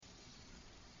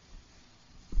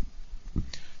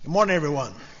Good morning,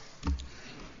 everyone.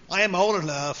 I am old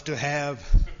enough to have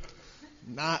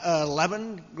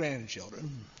 11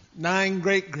 grandchildren, 9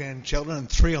 great-grandchildren, and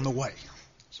 3 on the way.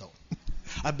 So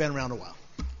I've been around a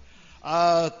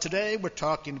while. Today we're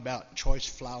talking about choice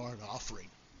flour and offering.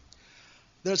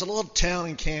 There's a little town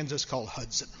in Kansas called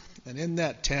Hudson. And in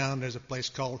that town there's a place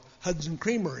called Hudson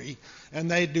Creamery.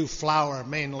 And they do flour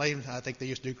mainly. I think they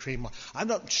used to do cream. I'm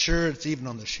not sure it's even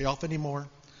on the shelf anymore.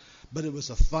 But it was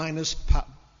the finest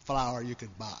flour you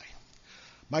could buy.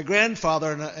 My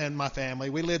grandfather and my family,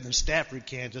 we lived in Stafford,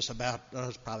 Kansas,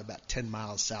 probably about 10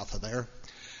 miles south of there.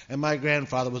 And my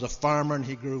grandfather was a farmer, and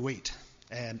he grew wheat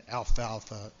and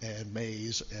alfalfa and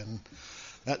maize and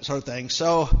that sort of thing.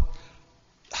 So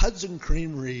Hudson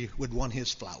Creamery would want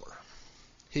his flour,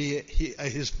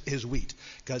 his wheat,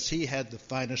 because he had the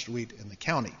finest wheat in the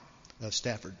county of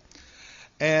Stafford.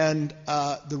 And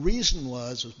the reason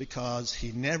was because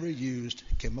he never used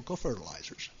chemical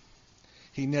fertilizers.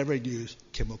 He never used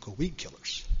chemical weed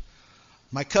killers.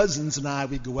 My cousins and I,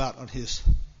 we'd go out on his.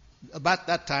 About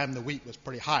that time, the wheat was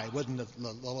pretty high. It wasn't the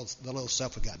little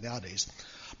stuff we got nowadays.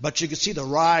 But you could see the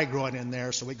rye growing in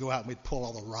there, so we'd go out and we'd pull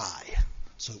all the rye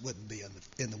so it wouldn't be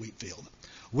in the wheat field.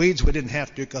 Weeds we didn't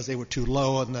have to because they were too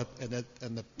low and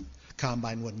the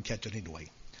combine wouldn't catch it anyway.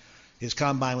 His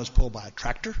combine was pulled by a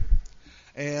tractor.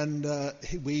 And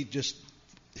he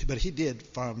did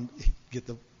get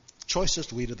the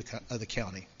choicest wheat of the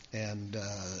county, and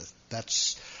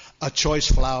that's a choice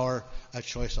flour, a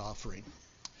choice offering.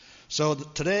 So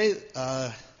today,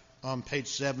 on page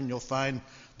 7, you'll find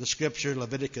the scripture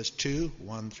Leviticus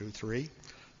 2:1-3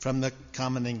 from the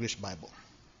Common English Bible.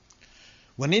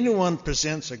 When anyone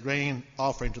presents a grain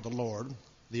offering to the Lord,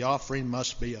 the offering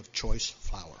must be of choice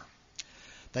flour.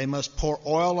 They must pour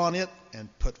oil on it and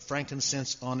put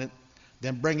frankincense on it,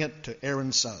 then bring it to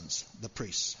Aaron's sons, the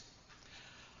priests.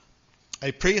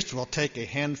 A priest will take a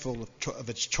handful of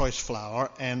its choice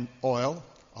flour and oil,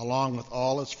 along with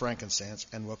all its frankincense,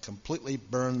 and will completely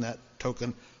burn that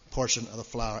token portion of the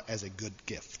flour as a good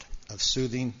gift of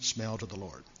soothing smell to the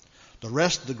Lord. The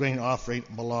rest of the grain offering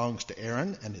belongs to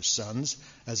Aaron and his sons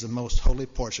as the most holy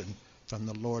portion from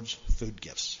the Lord's food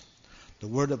gifts. The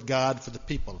word of God for the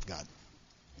people of God.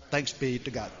 Thanks be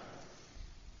to God.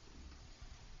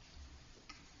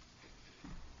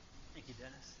 Thank you,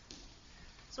 Dennis.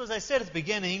 So as I said at the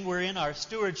beginning, we're in our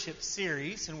stewardship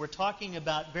series, and we're talking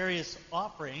about various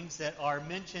offerings that are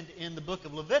mentioned in the book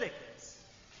of Leviticus.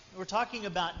 We're talking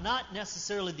about not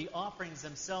necessarily the offerings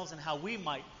themselves and how we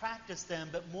might practice them,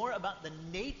 but more about the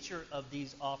nature of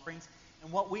these offerings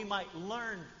and what we might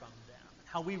learn from them,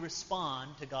 how we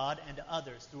respond to God and to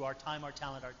others through our time, our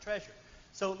talent, our treasure.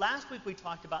 So last week we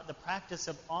talked about the practice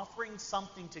of offering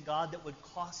something to God that would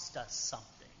cost us something.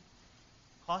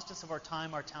 Cost us of our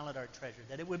time, our talent, our treasure.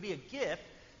 That it would be a gift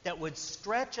that would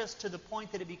stretch us to the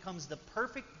point that it becomes the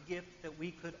perfect gift that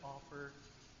we could offer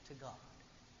to God.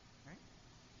 Right?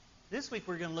 This week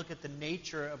we're going to look at the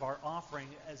nature of our offering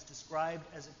as described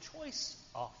as a choice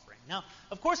offering. Now,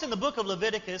 of course, in the book of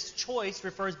Leviticus, choice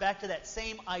refers back to that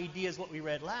same idea as what we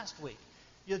read last week.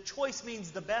 Your choice means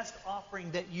the best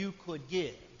offering that you could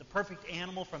give. The perfect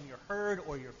animal from your herd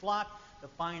or your flock, the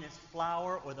finest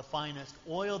flour or the finest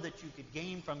oil that you could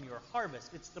gain from your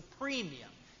harvest. It's the premium.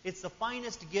 It's the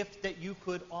finest gift that you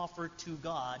could offer to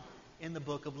God in the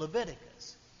book of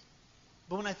Leviticus.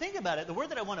 But when I think about it, the word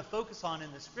that I want to focus on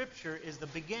in the scripture is the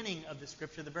beginning of the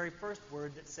scripture, the very first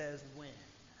word that says when.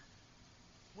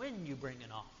 When you bring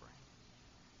an offering.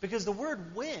 Because the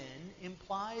word when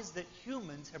implies that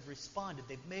humans have responded.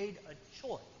 They've made a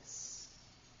choice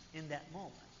in that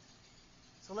moment.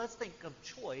 So let's think of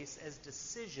choice as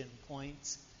decision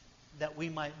points that we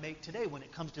might make today when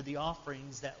it comes to the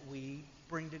offerings that we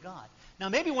bring to God. Now,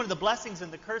 maybe one of the blessings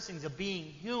and the cursings of being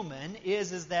human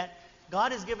is that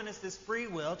God has given us this free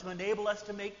will to enable us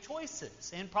to make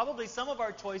choices. And probably some of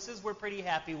our choices we're pretty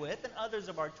happy with, and others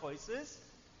of our choices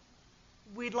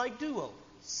we'd like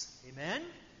do-overs. Amen?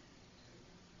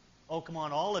 Oh, come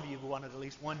on, all of you have wanted at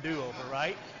least one do-over,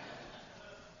 right?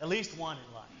 At least one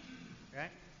in life, right?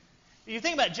 You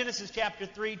think about Genesis chapter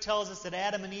 3 tells us that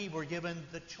Adam and Eve were given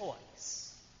the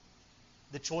choice.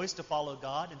 The choice to follow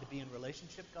God and to be in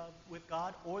relationship with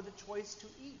God, or the choice to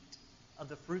eat of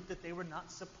the fruit that they were not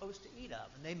supposed to eat of.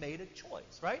 And they made a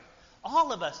choice, right?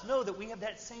 All of us know that we have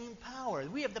that same power.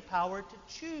 We have the power to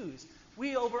choose.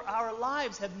 We, over our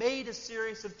lives, have made a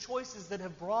series of choices that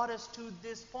have brought us to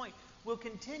this point. We'll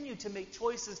continue to make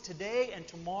choices today and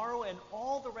tomorrow and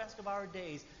all the rest of our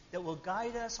days that will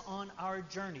guide us on our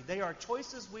journey. They are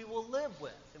choices we will live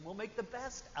with and we'll make the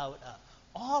best out of.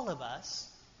 All of us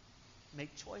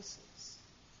make choices.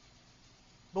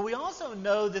 But we also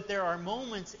know that there are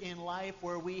moments in life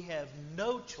where we have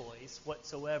no choice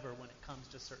whatsoever when it comes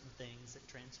to certain things that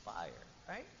transpire,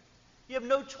 right? You have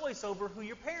no choice over who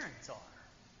your parents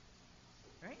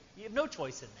are, right? You have no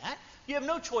choice in that. You have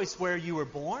no choice where you were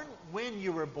born, when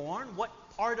you were born, what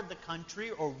part of the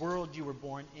country or world you were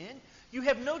born in. You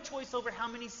have no choice over how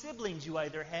many siblings you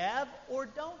either have or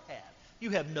don't have.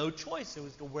 You have no choice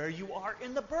as to where you are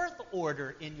in the birth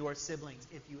order in your siblings,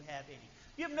 if you have any.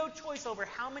 You have no choice over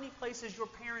how many places your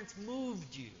parents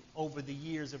moved you over the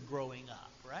years of growing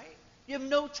up, right? You have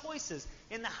no choices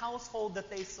in the household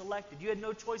that they selected. You had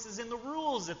no choices in the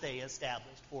rules that they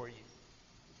established for you.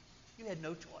 You had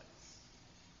no choice.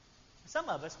 Some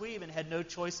of us, we even had no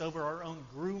choice over our own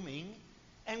grooming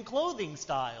and clothing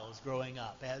styles growing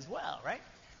up as well, right?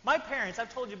 My parents,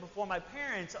 I've told you before, my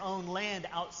parents own land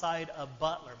outside of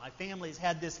Butler. My family's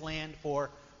had this land for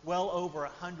well over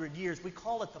 100 years. We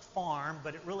call it the farm,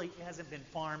 but it really hasn't been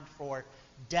farmed for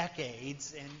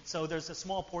decades. And so there's a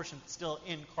small portion that's still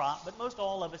in crop, but most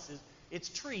all of us it's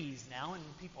trees now, and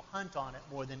people hunt on it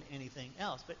more than anything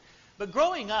else. But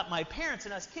growing up, my parents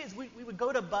and us kids, we would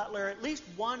go to Butler at least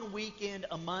one weekend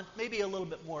a month, maybe a little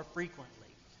bit more frequently.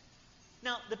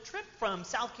 Now, the trip from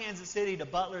South Kansas City to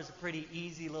Butler is a pretty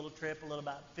easy little trip,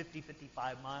 about 50,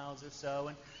 55 miles or so.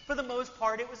 And for the most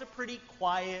part, it was a pretty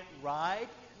quiet ride.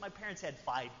 My parents had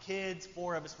 5 kids.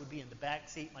 4 of us would be in the back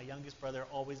seat. My youngest brother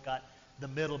always got the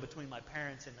middle between my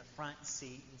parents and the front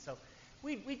seat. And so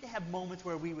we'd have moments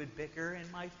where we would bicker,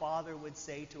 and my father would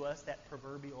say to us that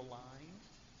proverbial line,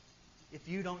 "If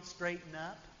you don't straighten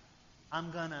up,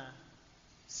 I'm going to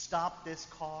stop this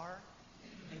car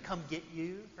and come get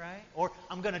you," right? Or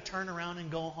 "I'm going to turn around and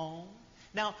go home."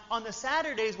 Now, on the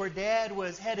Saturdays where Dad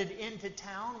was headed into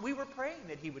town, we were praying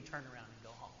that he would turn around and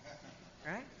go home,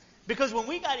 right? Because when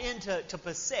we got into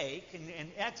Passaic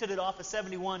and exited off of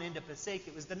 71 into Passaic,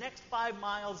 it was the next 5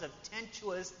 miles of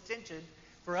tension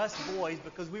for us boys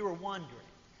because we were wondering.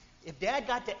 If Dad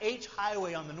got to H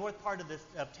Highway on the north part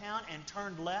of town and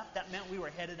turned left, that meant we were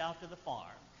headed out to the farm.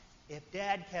 If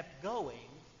Dad kept going,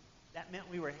 that meant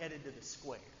we were headed to the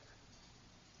square.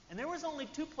 And there was only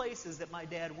 2 places that my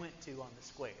dad went to on the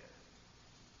square.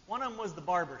 One of them was the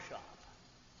barber shop.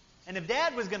 And if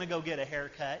Dad was going to go get a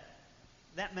haircut,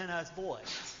 that meant us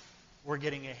boys were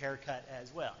getting a haircut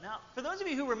as well. Now, for those of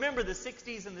you who remember the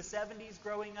 60s and the 70s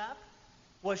growing up,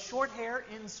 was short hair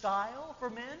in style for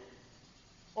men?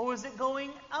 Or was it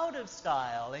going out of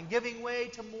style and giving way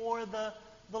to more the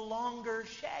longer,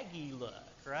 shaggy look,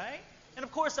 right? And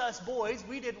of course, us boys,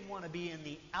 we didn't want to be in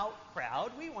the out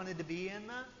crowd. We wanted to be in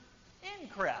the in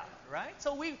crowd, right?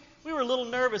 So we were a little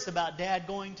nervous about Dad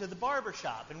going to the barber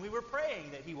shop, and we were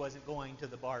praying that he wasn't going to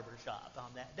the barber shop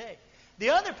on that day.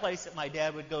 The other place that my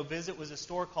dad would go visit was a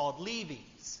store called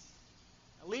Levy's.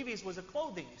 Now, Levy's was a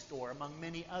clothing store, among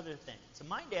many other things. And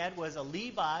my dad was a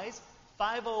Levi's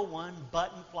 501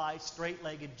 button-fly,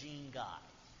 straight-legged jean guy.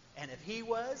 And if he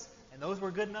was, and those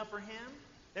were good enough for him,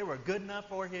 they were good enough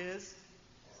for his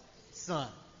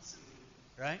sons,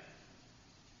 right?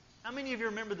 How many of you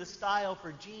remember the style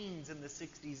for jeans in the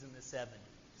 60s and the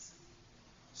 70s?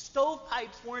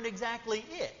 Stovepipes weren't exactly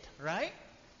it, right?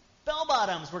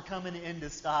 Bell-bottoms were coming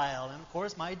into style. And, of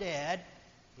course, my dad,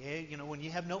 when you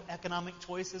have no economic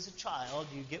choice as a child,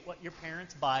 you get what your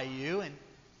parents buy you, and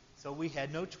so we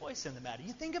had no choice in the matter.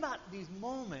 You think about these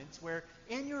moments where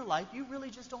in your life you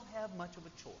really just don't have much of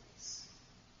a choice.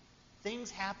 Things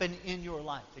happen in your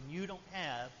life, and you don't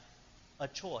have a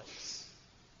choice.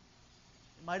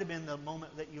 It might have been the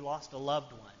moment that you lost a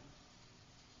loved one.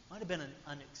 It might have been an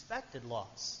unexpected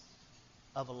loss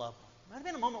of a loved one. It might have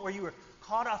been a moment where you were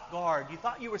caught off guard. You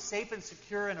thought you were safe and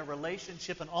secure in a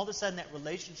relationship, and all of a sudden that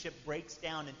relationship breaks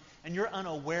down, and you're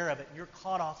unaware of it, and you're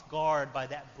caught off guard by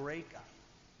that breakup.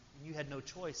 And you had no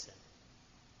choice in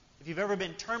it. If you've ever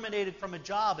been terminated from a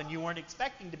job and you weren't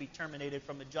expecting to be terminated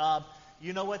from a job,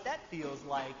 you know what that feels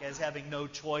like as having no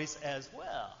choice as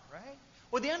well, right?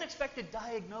 Or the unexpected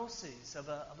diagnosis of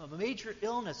a major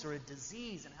illness or a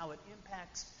disease and how it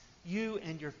impacts you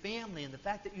and your family, and the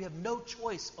fact that you have no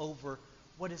choice over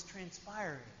what is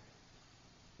transpiring.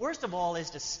 Worst of all is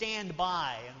to stand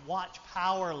by and watch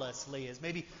powerlessly as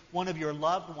maybe one of your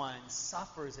loved ones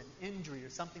suffers an injury or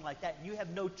something like that, and you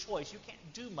have no choice. You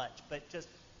can't do much but just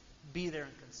be there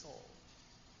and console.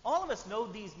 All of us know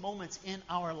these moments in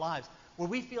our lives where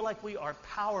we feel like we are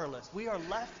powerless. We are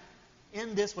left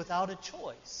in this without a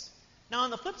choice. Now, on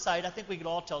the flip side, I think we could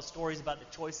all tell stories about the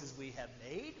choices we have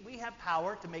made. We have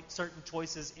power to make certain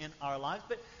choices in our lives.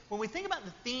 But when we think about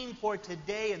the theme for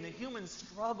today and the human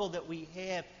struggle that we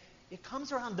have, it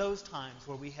comes around those times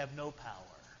where we have no power,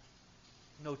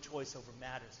 no choice over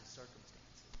matters and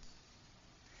circumstances.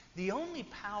 The only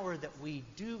power that we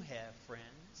do have,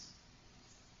 friends,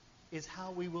 is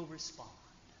how we will respond.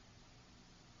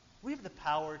 We have the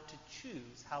power to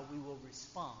choose how we will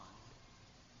respond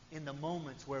in the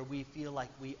moments where we feel like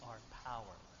we are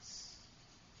powerless.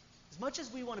 As much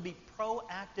as we want to be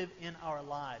proactive in our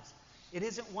lives, it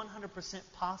isn't 100%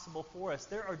 possible for us.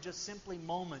 There are just simply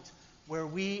moments where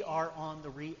we are on the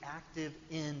reactive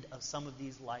end of some of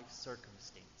these life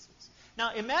circumstances.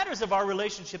 Now, in matters of our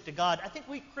relationship to God, I think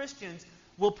we Christians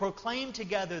will proclaim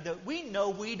together that we know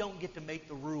we don't get to make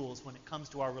the rules when it comes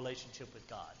to our relationship with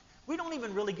God. We don't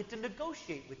even really get to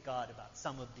negotiate with God about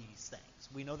some of these things.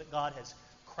 We know that God has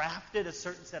crafted a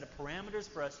certain set of parameters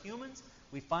for us humans.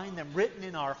 We find them written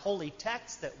in our holy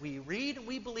text that we read, and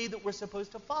we believe that we're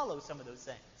supposed to follow some of those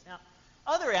things. Now,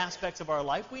 other aspects of our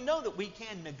life, we know that we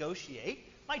can negotiate.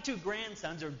 My two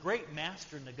grandsons are great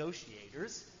master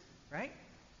negotiators, right?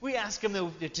 We ask them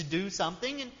to do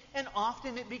something, and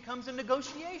often it becomes a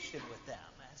negotiation with them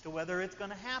as to whether it's going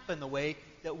to happen the way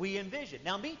that we envision.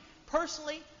 Now, me,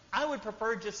 personally, I would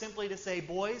prefer just simply to say,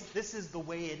 boys, this is the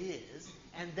way it is.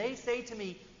 And they say to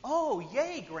me, oh,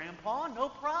 yay, Grandpa, no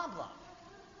problem.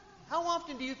 How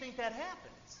often do you think that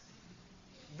happens?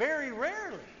 Very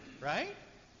rarely, right?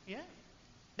 Yeah.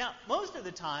 Now, most of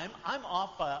the time, I'm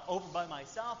off over by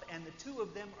myself, and the two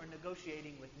of them are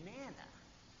negotiating with Nana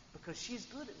because she's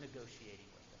good at negotiating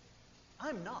with them.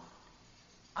 I'm not.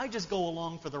 I just go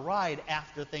along for the ride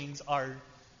after things are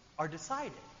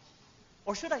decided.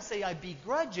 Or should I say I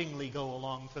begrudgingly go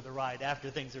along for the ride after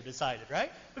things are decided,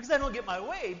 right? Because I don't get my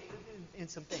way in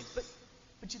some things.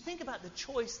 But you think about the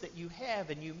choice that you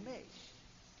have and you make.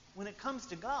 When it comes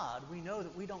to God, we know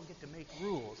that we don't get to make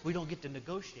rules. We don't get to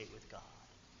negotiate with God.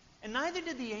 And neither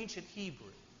did the ancient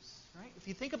Hebrews, right? If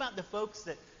you think about the folks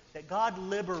that God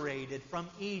liberated from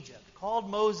Egypt, called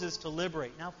Moses to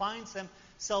liberate, now finds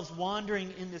themselves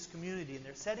wandering in this community, and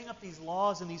they're setting up these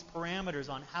laws and these parameters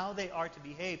on how they are to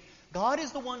behave. God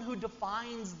is the one who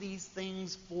defines these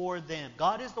things for them.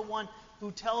 God is the one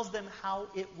who tells them how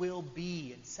it will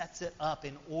be and sets it up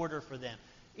in order for them.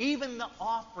 Even the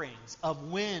offerings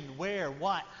of when, where,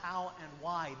 what, how, and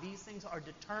why, these things are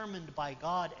determined by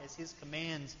God as His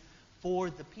commands for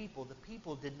the people. The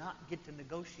people did not get to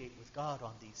negotiate with God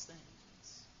on these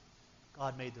things.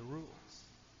 God made the rules.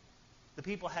 The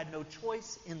people had no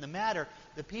choice in the matter.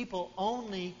 The people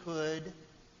only could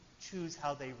choose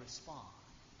how they respond.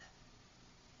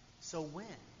 So when?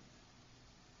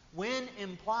 When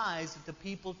implies that the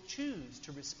people choose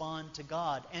to respond to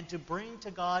God and to bring to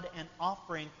God an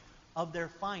offering of their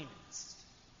finest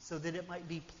so that it might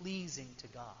be pleasing to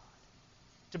God.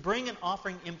 To bring an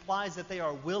offering implies that they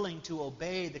are willing to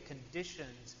obey the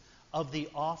conditions of the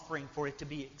offering for it to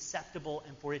be acceptable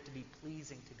and for it to be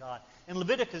pleasing to God. In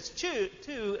Leviticus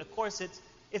 2, of course,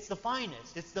 it's the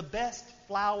finest. It's the best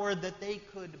flour that they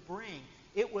could bring.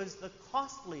 It was the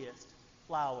costliest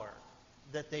flour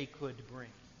that they could bring.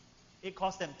 It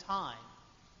cost them time.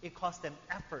 It cost them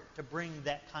effort to bring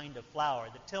that kind of flour.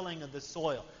 The tilling of the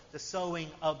soil, the sowing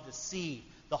of the seed,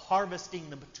 the harvesting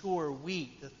the mature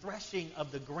wheat, the threshing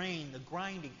of the grain, the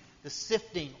grinding, the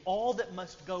sifting, all that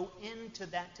must go into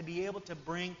that to be able to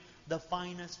bring the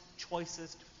finest,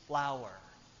 choicest flour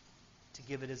to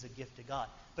give it as a gift to God.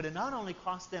 But it not only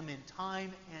cost them in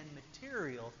time and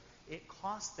material, it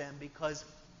cost them because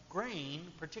grain,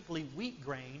 particularly wheat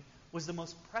grain, was the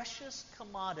most precious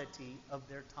commodity of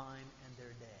their time and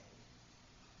their day.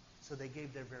 So they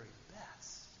gave their very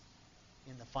best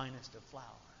in the finest of flour.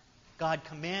 God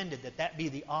commanded that be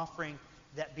the offering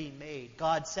that be made.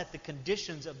 God set the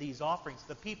conditions of these offerings.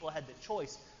 The people had the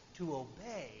choice to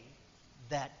obey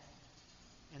that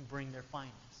and bring their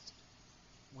finest.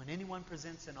 When anyone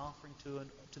presents an offering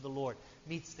to the Lord,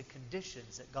 meets the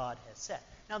conditions that God has set.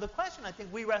 Now the question I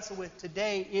think we wrestle with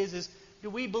today is do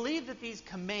we believe that these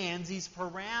commands, these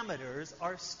parameters,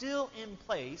 are still in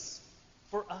place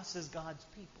for us as God's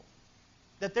people?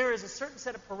 That there is a certain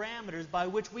set of parameters by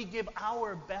which we give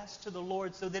our best to the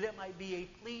Lord so that it might be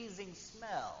a pleasing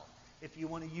smell, if you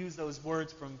want to use those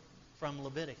words from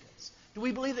Leviticus. Do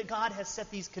we believe that God has set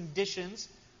these conditions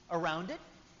around it?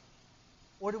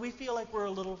 Or do we feel like we're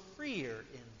a little freer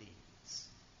in these?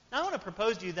 Now I want to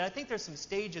propose to you that I think there's some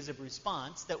stages of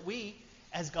response that we,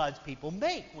 as God's people,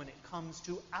 make when it comes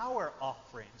to our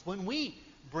offerings. When we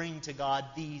bring to God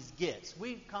these gifts,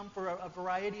 we come for a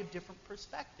variety of different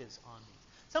perspectives on these.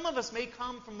 Some of us may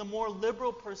come from the more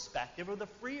liberal perspective or the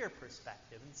freer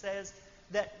perspective and says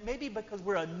that maybe because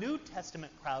we're a New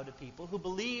Testament crowd of people who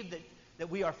believe that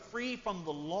we are free from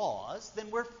the laws, then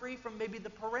we're free from maybe the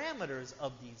parameters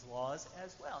of these laws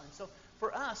as well. And so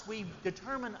for us, we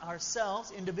determine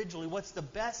ourselves individually what's the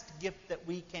best gift that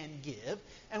we can give,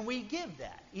 and we give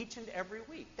that each and every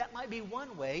week. That might be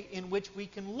one way in which we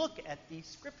can look at these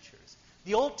scriptures.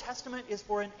 The Old Testament is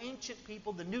for an ancient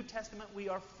people. The New Testament we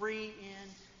are free in,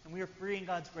 and we are free in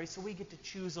God's grace, so we get to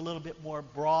choose a little bit more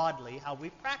broadly how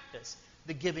we practice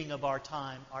the giving of our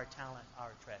time, our talent,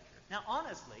 our treasure. Now,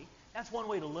 honestly, that's one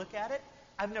way to look at it.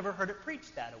 I've never heard it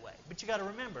preached that way. But you got to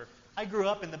remember, I grew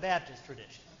up in the Baptist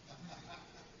tradition.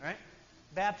 Right?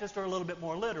 Baptists are a little bit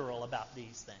more literal about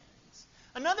these things.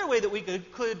 Another way that we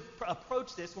could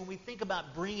approach this when we think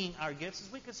about bringing our gifts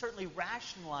is we could certainly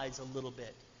rationalize a little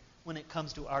bit when it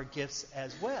comes to our gifts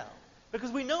as well.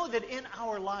 Because we know that in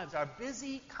our lives, our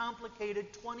busy, complicated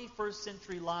 21st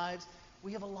century lives,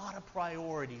 we have a lot of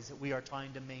priorities that we are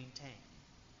trying to maintain.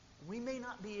 We may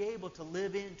not be able to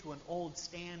live into an old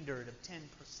standard of 10%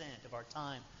 of our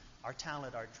time, our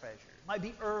talent, our treasure. It might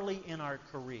be early in our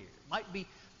career. It might be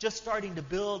just starting to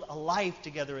build a life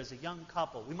together as a young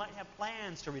couple. We might have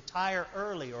plans to retire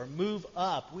early or move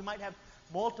up. We might have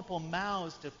multiple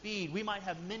mouths to feed. We might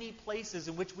have many places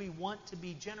in which we want to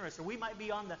be generous. Or we might be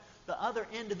on the other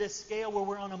end of this scale where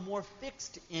we're on a more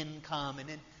fixed income. And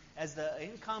then as the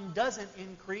income doesn't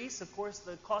increase, of course,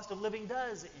 the cost of living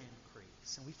does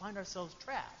increase. And we find ourselves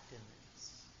trapped in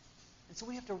this. And so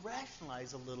we have to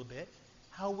rationalize a little bit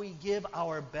how we give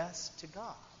our best to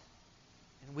God.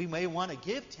 And we may want to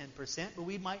give 10%, but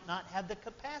we might not have the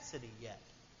capacity yet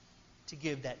to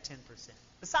give that 10%.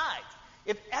 Besides,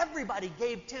 if everybody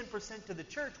gave 10% to the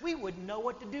church, we wouldn't know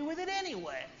what to do with it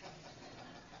anyway.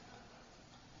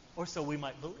 Or so we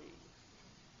might believe.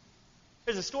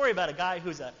 There's a story about a guy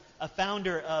who's a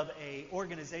founder of an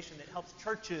organization that helps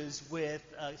churches with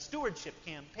stewardship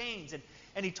campaigns.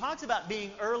 And he talks about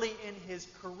being early in his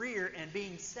career and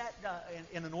being set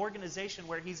in an organization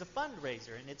where he's a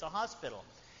fundraiser, and it's a hospital.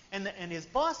 And his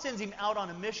boss sends him out on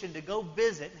a mission to go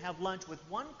visit and have lunch with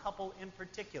one couple in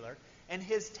particular. And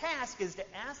his task is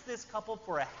to ask this couple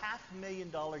for a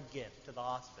 $500,000 gift to the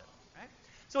hospital. Right?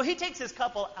 So he takes this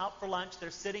couple out for lunch.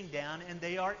 They're sitting down, and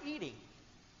they are eating.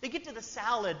 They get to the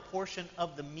salad portion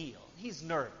of the meal. He's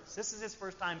nervous. This is his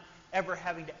first time ever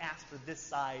having to ask for this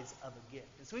size of a gift.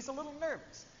 And so he's a little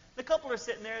nervous. The couple are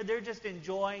sitting there. They're just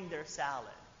enjoying their salad.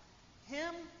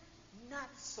 Him, not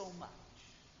so much.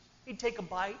 He'd take a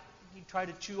bite. He'd try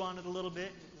to chew on it a little bit.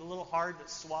 It was a little hard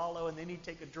to swallow. And then he'd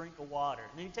take a drink of water.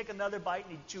 And then he'd take another bite,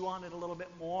 and he'd chew on it a little bit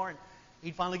more. And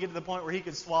he'd finally get to the point where he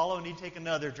could swallow, and he'd take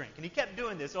another drink. And he kept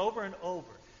doing this over and over.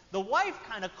 The wife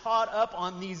kind of caught up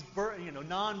on these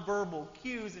nonverbal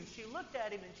cues, and she looked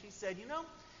at him and she said,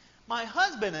 my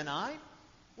husband and I,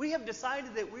 we have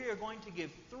decided that we are going to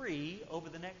give 3 over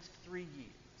the next 3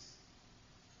 years.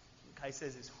 The guy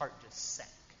says his heart just sank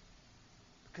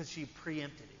because she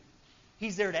preempted him.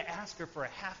 He's there to ask her for a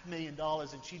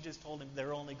 $500,000, and she just told him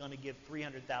they're only going to give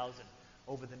 $300,000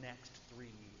 over the next 3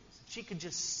 years. She could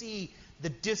just see the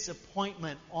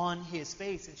disappointment on his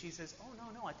face, and she says, "Oh,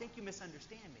 no, I think you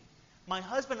misunderstand me. My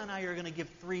husband and I are going to give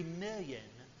 $3 million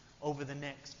over the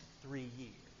next 3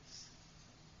 years."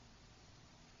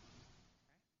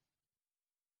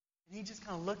 And he just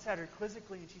kind of looks at her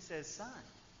quizzically, and she says, "Son,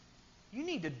 you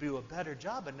need to do a better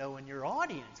job of knowing your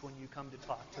audience when you come to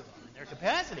talk to them in their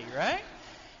capacity, right?"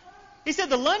 He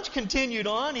said the lunch continued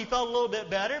on. He felt a little bit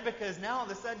better because now all of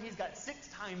a sudden he's got 6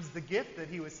 times the gift that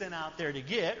he was sent out there to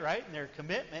get, right, in their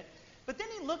commitment. But then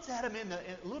he looks at them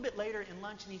a little bit later in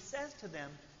lunch, and he says to them,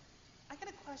 "I got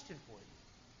a question for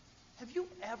you. Have you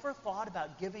ever thought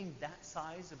about giving that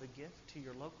size of a gift to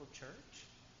your local church?"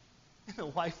 And the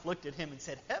wife looked at him and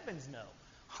said, "Heavens no.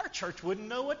 Our church wouldn't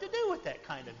know what to do with that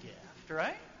kind of gift,"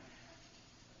 right?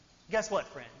 Guess what,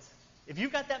 friends? If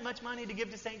you've got that much money to give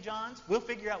to St. John's, we'll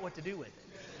figure out what to do with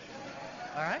it.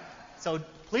 All right? So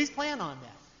please plan on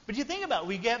that. But you think about it,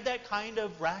 we have that kind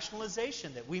of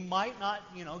rationalization that we might not,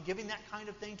 giving that kind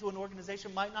of thing to an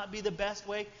organization might not be the best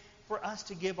way for us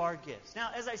to give our gifts. Now,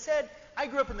 as I said, I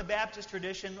grew up in the Baptist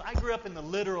tradition. I grew up in the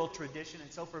literal tradition.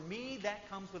 And so for me, that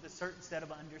comes with a certain set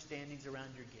of understandings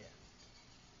around your gift.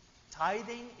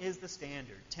 Tithing is the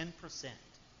standard, 10%.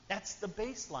 That's the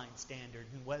baseline standard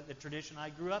in the tradition I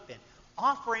grew up in.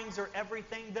 Offerings are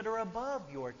everything that are above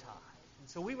your tithe. And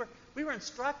so we were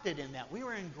instructed in that. We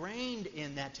were ingrained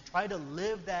in that to try to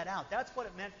live that out. That's what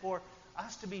it meant for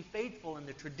us to be faithful in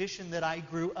the tradition that I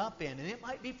grew up in. And it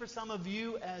might be for some of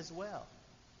you as well.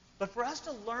 But for us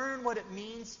to learn what it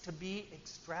means to be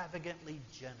extravagantly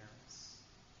generous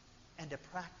and to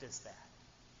practice that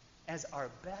as our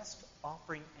best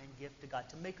offering and gift to God,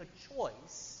 to make a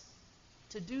choice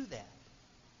to do that.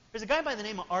 There's a guy by the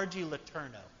name of R.G.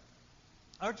 Letourneau.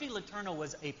 R.G. Letourneau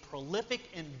was a prolific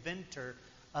inventor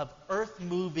of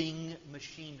earth-moving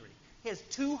machinery. He has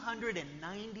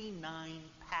 299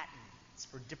 patents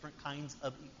for different kinds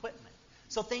of equipment.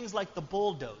 So things like the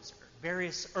bulldozer,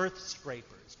 various earth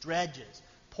scrapers, dredges,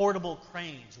 portable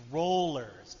cranes,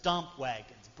 rollers, dump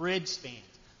wagons, bridge spans,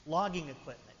 logging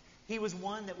equipment. He was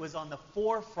one that was on the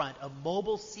forefront of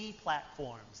mobile sea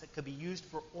platforms that could be used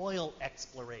for oil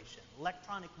exploration,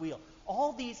 electronic wheel.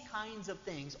 All these kinds of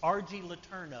things, R.G.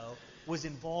 Letourneau was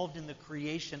involved in the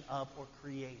creation of or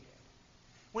created.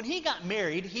 When he got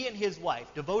married, he and his wife,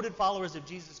 devoted followers of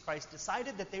Jesus Christ,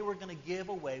 decided that they were going to give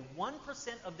away 1%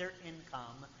 of their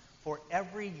income for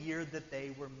every year that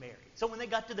they were married. So when they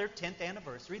got to their 10th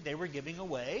anniversary, they were giving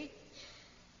away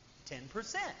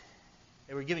 10%.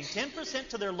 They were giving 10%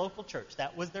 to their local church.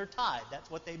 That was their tithe. That's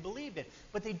what they believed in.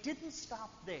 But they didn't stop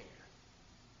there.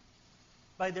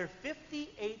 By their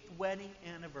 58th wedding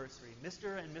anniversary,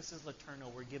 Mr. and Mrs.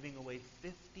 Letourneau were giving away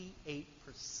 58%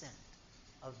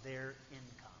 of their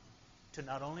income to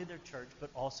not only their church, but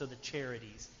also the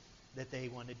charities that they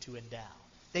wanted to endow.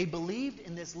 They believed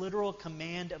in this literal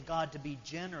command of God to be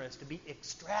generous, to be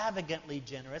extravagantly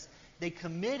generous. They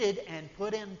committed and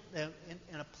put in a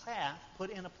plan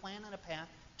and a path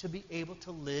to be able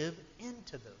to live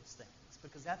into those things,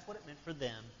 because that's what it meant for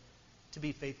them to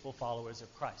be faithful followers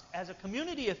of Christ. As a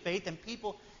community of faith and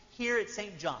people here at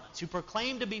St. John's who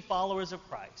proclaim to be followers of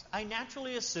Christ, I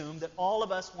naturally assume that all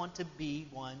of us want to be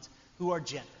ones who are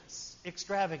generous,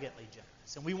 extravagantly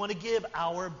generous, and we want to give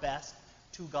our best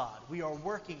to God. We are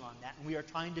working on that, and we are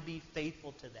trying to be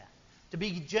faithful to that. To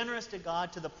be generous to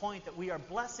God to the point that we are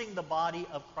blessing the body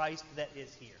of Christ that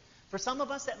is here. For some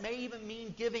of us, that may even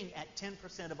mean giving at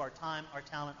 10% of our time, our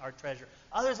talent, our treasure.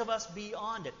 Others of us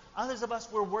beyond it. Others of us,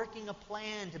 we're working a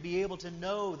plan to be able to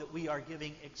know that we are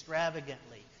giving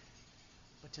extravagantly.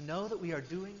 But to know that we are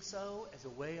doing so as a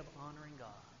way of honoring God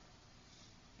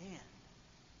and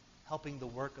helping the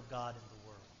work of God in the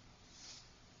world.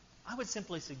 I would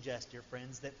simply suggest, dear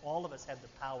friends, that all of us have the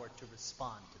power to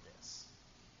respond to this.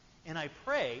 And I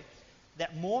pray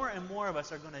that more and more of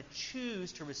us are going to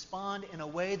choose to respond in a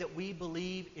way that we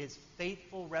believe is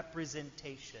faithful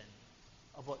representation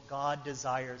of what God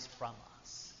desires from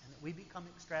us, and that we become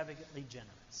extravagantly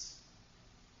generous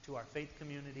to our faith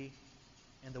community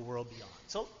and the world beyond.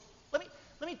 So let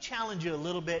me challenge you a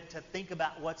little bit to think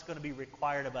about what's going to be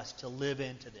required of us to live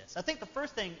into this. I think the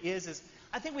first thing is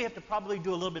I think we have to probably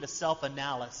do a little bit of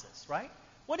self-analysis, right?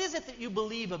 What is it that you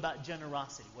believe about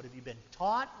generosity? What have you been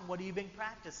taught, and what have you been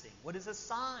practicing? What is a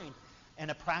sign and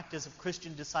a practice of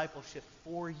Christian discipleship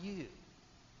for you?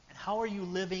 And how are you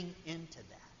living into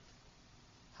that?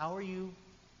 How are you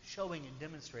showing and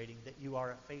demonstrating that you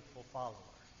are a faithful follower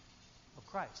of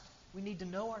Christ? We need to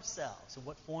know ourselves and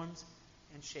what forms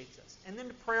and shapes us. And then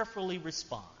to prayerfully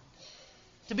respond.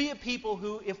 To be a people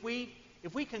who, if we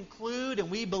conclude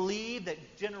and we believe that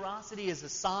generosity is a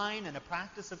sign and a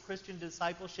practice of Christian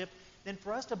discipleship, then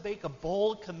for us to make a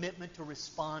bold commitment to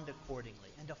respond accordingly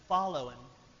and to follow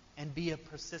and be a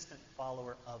persistent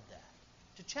follower of that.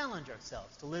 To challenge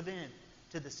ourselves to live in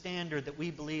to the standard that we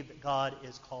believe that God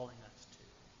is calling us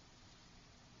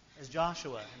to. As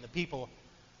Joshua and the people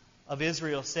of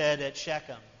Israel said at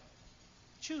Shechem,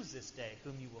 choose this day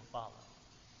whom you will follow.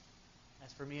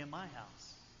 As for me and my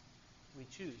house, we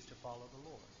choose to follow the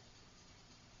Lord.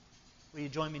 Will you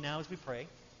join me now as we pray?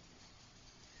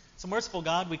 So merciful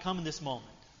God, we come in this moment,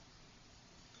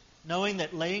 knowing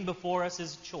that laying before us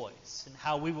is a choice in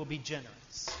how we will be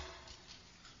generous.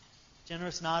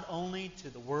 Generous not only to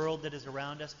the world that is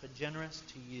around us, but generous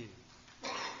to you.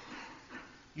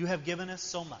 You have given us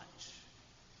so much.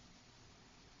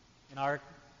 In our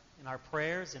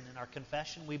prayers and in our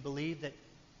confession, we believe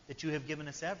that you have given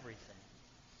us everything.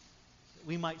 That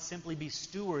we might simply be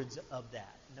stewards of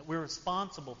that, and that we're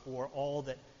responsible for all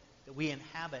that we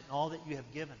inhabit and all that you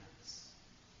have given us.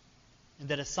 And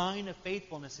that a sign of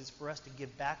faithfulness is for us to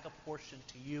give back a portion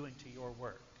to you and to your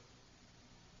work.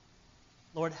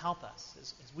 Lord, help us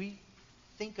as we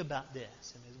think about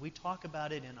this and as we talk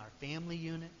about it in our family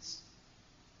units.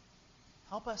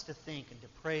 Help us to think and to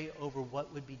pray over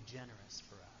what would be generous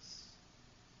for us,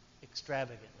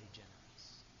 extravagantly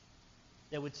generous,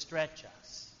 that would stretch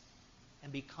us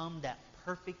and become that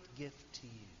perfect gift to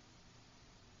you.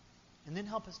 And then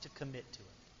help us to commit to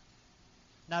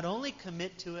it. Not only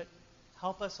commit to it,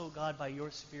 help us, O God, by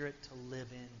your Spirit to live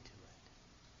into it.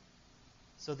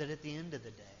 So that at the end of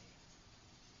the day,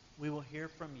 we will hear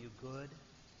from you, good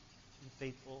and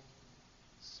faithful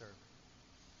servant.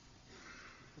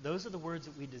 Those are the words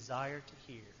that we desire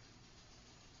to hear.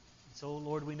 And so,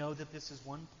 Lord, we know that this is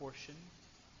one portion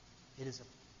It is an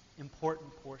important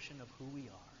portion of who we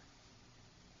are.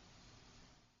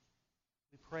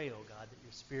 We pray, O God, that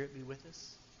your Spirit be with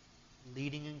us,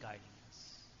 leading and guiding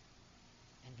us,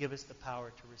 and give us the power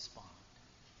to respond.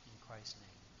 In Christ's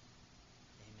name.